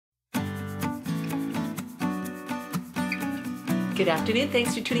Good afternoon.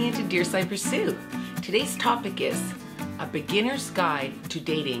 Thanks for tuning in to Dear Sybersue. Today's topic is a beginner's guide to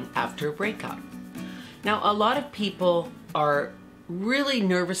dating after a breakup. Now, a lot of people are really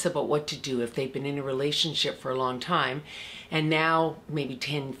nervous about what to do if they've been in a relationship for a long time, and now maybe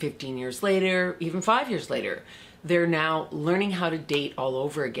 10, 15 years later, even 5 years later, they're now learning how to date all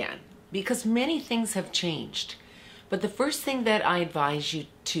over again because many things have changed. But the first thing that I advise you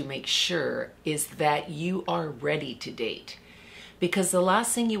to make sure is that you are ready to date. Because the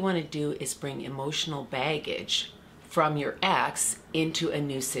last thing you want to do is bring emotional baggage from your ex into a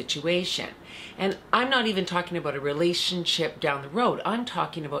new situation. And I'm not even talking about a relationship down the road. I'm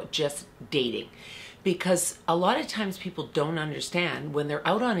talking about just dating. Because a lot of times people don't understand when they're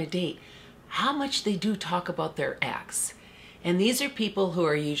out on a date how much they do talk about their ex. And these are people who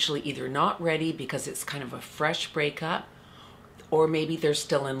are usually either not ready because it's kind of a fresh breakup, or maybe they're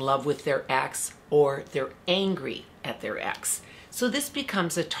still in love with their ex, or they're angry at their ex. So this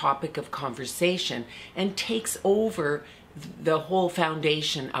becomes a topic of conversation and takes over the whole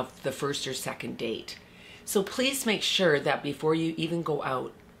foundation of the first or second date. So please make sure that before you even go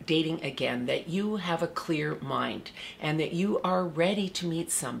out dating again, that you have a clear mind and that you are ready to meet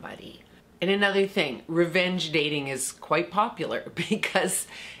somebody. And another thing, revenge dating is quite popular because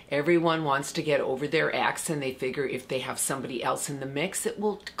everyone wants to get over their ex and they figure if they have somebody else in the mix, it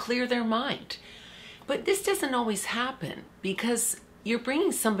will clear their mind. But this doesn't always happen because you're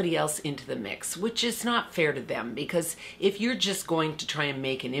bringing somebody else into the mix, which is not fair to them, because if you're just going to try and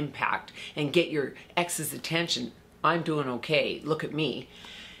make an impact and get your ex's attention, I'm doing okay, look at me,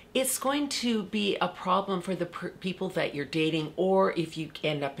 it's going to be a problem for the people that you're dating, or if you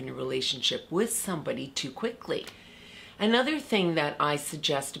end up in a relationship with somebody too quickly. Another thing that I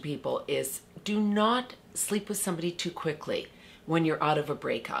suggest to people is do not sleep with somebody too quickly when you're out of a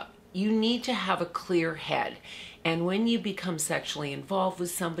breakup. You need to have a clear head. And when you become sexually involved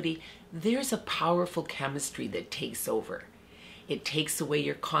with somebody, there's a powerful chemistry that takes over. It takes away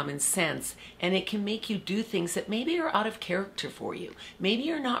your common sense, and it can make you do things that maybe are out of character for you. Maybe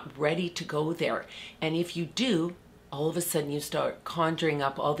you're not ready to go there. And if you do, all of a sudden you start conjuring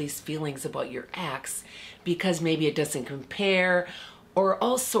up all these feelings about your ex because maybe it doesn't compare, or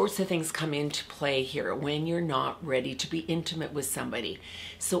all sorts of things come into play here when you're not ready to be intimate with somebody.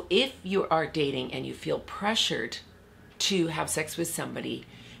 So if you are dating and you feel pressured to have sex with somebody,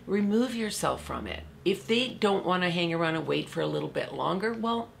 remove yourself from it. If they don't want to hang around and wait for a little bit longer,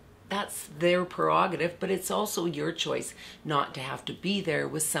 well, that's their prerogative, but it's also your choice not to have to be there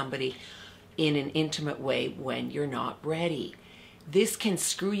with somebody in an intimate way when you're not ready. This can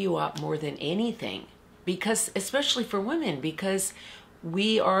screw you up more than anything, because especially for women, because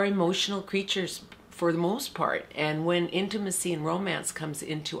we are emotional creatures for the most part, and when intimacy and romance comes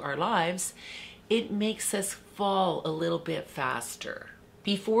into our lives, it makes us fall a little bit faster.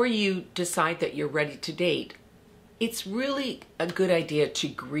 Before you decide that you're ready to date, it's really a good idea to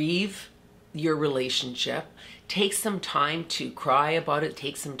grieve your relationship. Take some time to cry about it,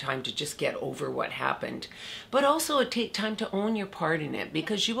 take some time to just get over what happened, but also take time to own your part in it,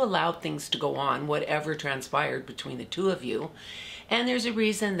 because you allowed things to go on, whatever transpired between the two of you, and there's a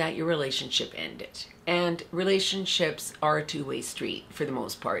reason that your relationship ended. And relationships are a two-way street for the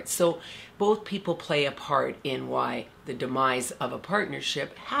most part, so both people play a part in why the demise of a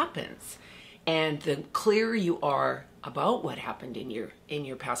partnership happens. And the clearer you are about what happened in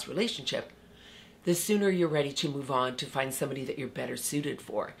your past relationship, the sooner you're ready to move on to find somebody that you're better suited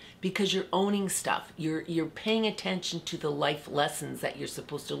for, because you're owning stuff. You're paying attention to the life lessons that you're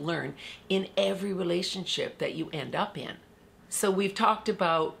supposed to learn in every relationship that you end up in. So we've talked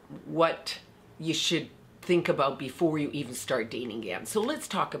about what you should think about before you even start dating again. So let's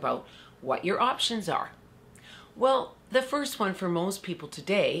talk about what your options are. Well, the first one for most people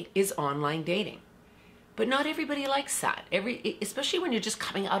today is online dating. But not everybody likes that, especially when you're just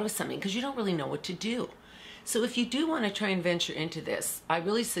coming out of something, because you don't really know what to do. So if you do want to try and venture into this, I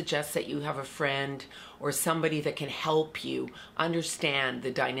really suggest that you have a friend or somebody that can help you understand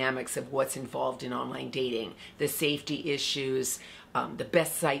the dynamics of what's involved in online dating, the safety issues, the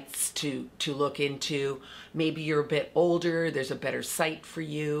best sites to look into. Maybe you're a bit older, there's a better site for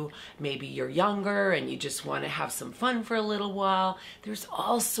you. Maybe you're younger and you just want to have some fun for a little while. There's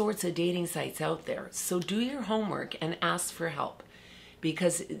all sorts of dating sites out there. So do your homework and ask for help,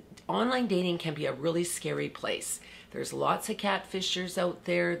 because online dating can be a really scary place. There's lots of catfishers out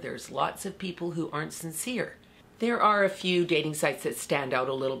there. There's lots of people who aren't sincere. There are a few dating sites that stand out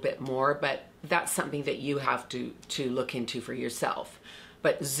a little bit more, but that's something that you have to look into for yourself.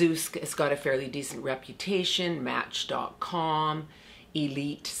 But Zeus has got a fairly decent reputation, Match.com,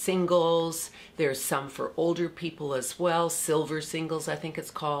 elite singles. There's some for older people as well, silver singles, I think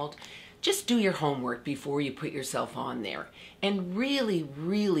it's called. Just do your homework before you put yourself on there and really,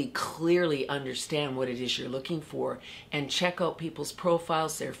 really clearly understand what it is you're looking for, and check out people's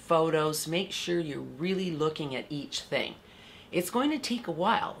profiles, their photos. Make sure you're really looking at each thing. It's going to take a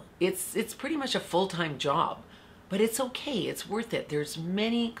while. It's pretty much a full-time job, but it's okay. It's worth it. There's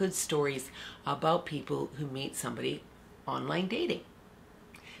many good stories about people who meet somebody online dating.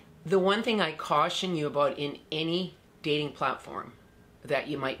 The one thing I caution you about in any dating platform that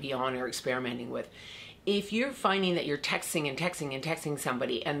you might be on or experimenting with, if you're finding that you're texting and texting and texting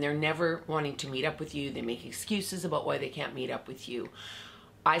somebody and they're never wanting to meet up with you, they make excuses about why they can't meet up with you,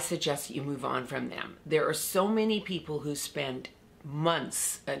 I suggest that you move on from them. There are so many people who spend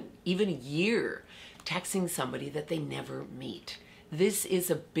months and even a year texting somebody that they never meet. This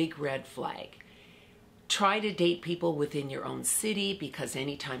is a big red flag. Try to date people within your own city, because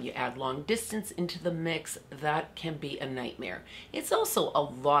anytime you add long distance into the mix, that can be a nightmare. It's also a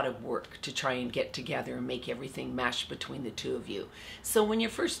lot of work to try and get together and make everything mesh between the two of you. So when you're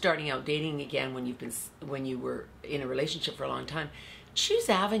first starting out dating again, when you were in a relationship for a long time, choose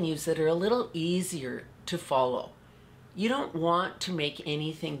avenues that are a little easier to follow. You don't want to make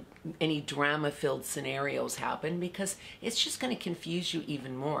any drama-filled scenarios happen, because it's just going to confuse you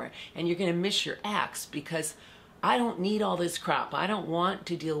even more, and you're going to miss your ex, because I don't need all this crap. I don't want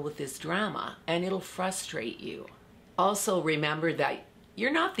to deal with this drama, and it'll frustrate you. Also, remember that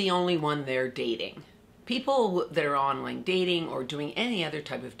you're not the only one they're dating. People that are online dating or doing any other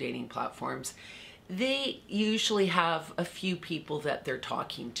type of dating platforms, they usually have a few people that they're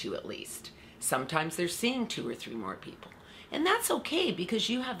talking to at least. Sometimes they're seeing 2 or 3 more people. And that's okay, because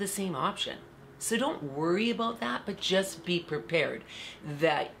you have the same option. So don't worry about that, but just be prepared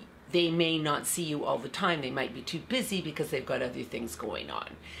that they may not see you all the time. They might be too busy because they've got other things going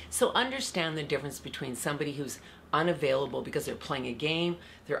on. So understand the difference between somebody who's unavailable because they're playing a game,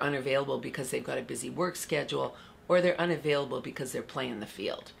 they're unavailable because they've got a busy work schedule, or they're unavailable because they're playing the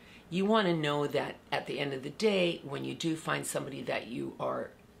field. You want to know that at the end of the day, when you do find somebody that you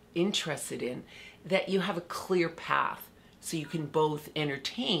are interested in, that you have a clear path so you can both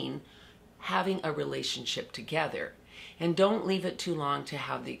entertain having a relationship together. And don't leave it too long to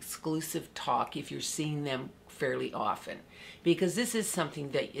have the exclusive talk if you're seeing them fairly often, because this is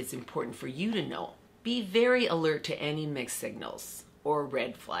something that is important for you to know. Be very alert to any mixed signals or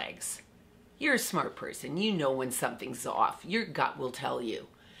red flags. You're a smart person. You know when something's off. Your gut will tell you.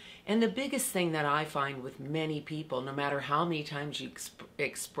 And the biggest thing that I find with many people, no matter how many times you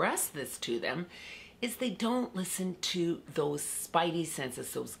express this to them, is they don't listen to those spidey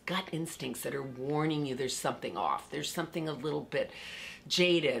senses, those gut instincts that are warning you there's something off. There's something a little bit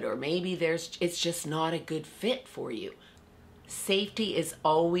jaded, or maybe it's just not a good fit for you. Safety is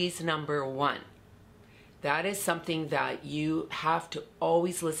always number one. That is something that you have to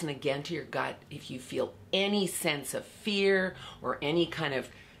always listen again to your gut. If you feel any sense of fear or any kind of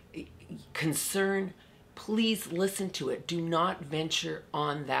concern, please listen to it. Do not venture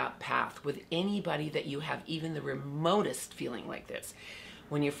on that path with anybody that you have even the remotest feeling like this.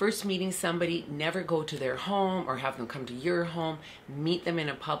 When you're first meeting somebody, never go to their home or have them come to your home. Meet them in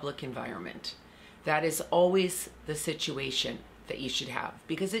a public environment. That is always the situation that you should have,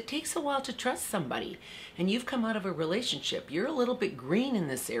 because it takes a while to trust somebody, and you've come out of a relationship. You're a little bit green in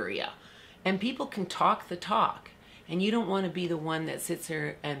this area, and people can talk the talk. And you don't want to be the one that sits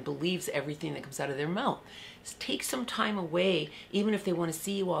there and believes everything that comes out of their mouth. Just take some time away, even if they want to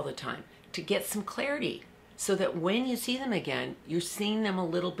see you all the time, to get some clarity, so that when you see them again, you're seeing them a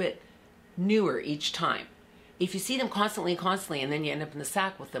little bit newer each time. If you see them constantly, and then you end up in the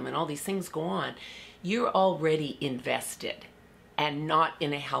sack with them and all these things go on, you're already invested, and not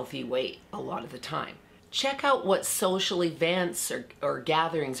in a healthy way a lot of the time. Check out what social events or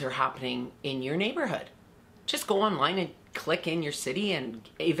gatherings are happening in your neighborhood. Just go online and click in your city and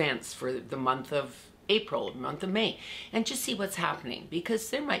events for the month of April, month of May, and just see what's happening, because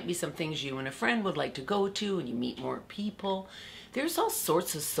there might be some things you and a friend would like to go to, and you meet more people. There's all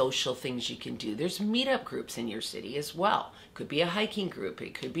sorts of social things you can do. There's meetup groups in your city as well. It could be a hiking group,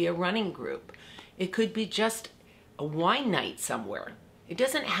 it could be a running group, it could be just a wine night somewhere. It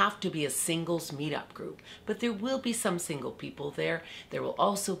doesn't have to be a singles meetup group, but there will be some single people there. There will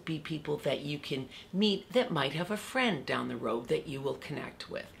also be people that you can meet that might have a friend down the road that you will connect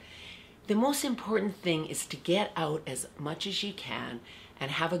with. The most important thing is to get out as much as you can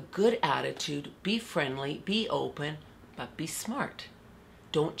and have a good attitude, be friendly, be open, but be smart.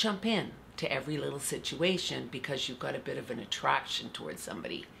 Don't jump in to every little situation because you've got a bit of an attraction towards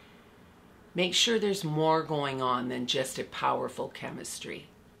somebody. Make sure there's more going on than just a powerful chemistry.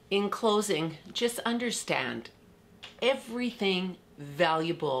 In closing, just understand everything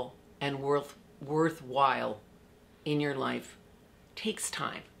valuable and worthwhile in your life takes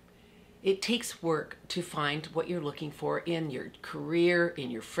time. It takes work to find what you're looking for in your career, in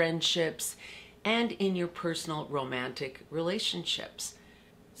your friendships, and in your personal romantic relationships.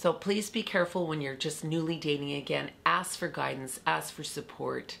 So please be careful when you're just newly dating again. Ask for guidance, ask for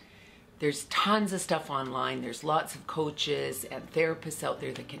support. There's tons of stuff online. There's lots of coaches and therapists out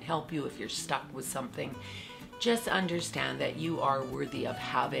there that can help you if you're stuck with something. Just understand that you are worthy of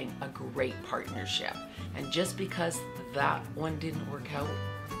having a great partnership. And just because that one didn't work out,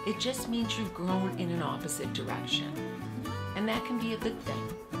 it just means you've grown in an opposite direction. And that can be a good thing.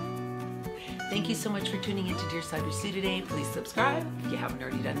 Thank you so much for tuning in to Dear Sybersue today. Please subscribe if you haven't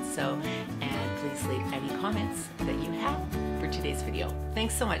already done so. And please leave any comments that you have for today's video.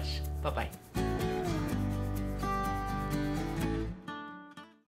 Thanks so much. Bye-bye.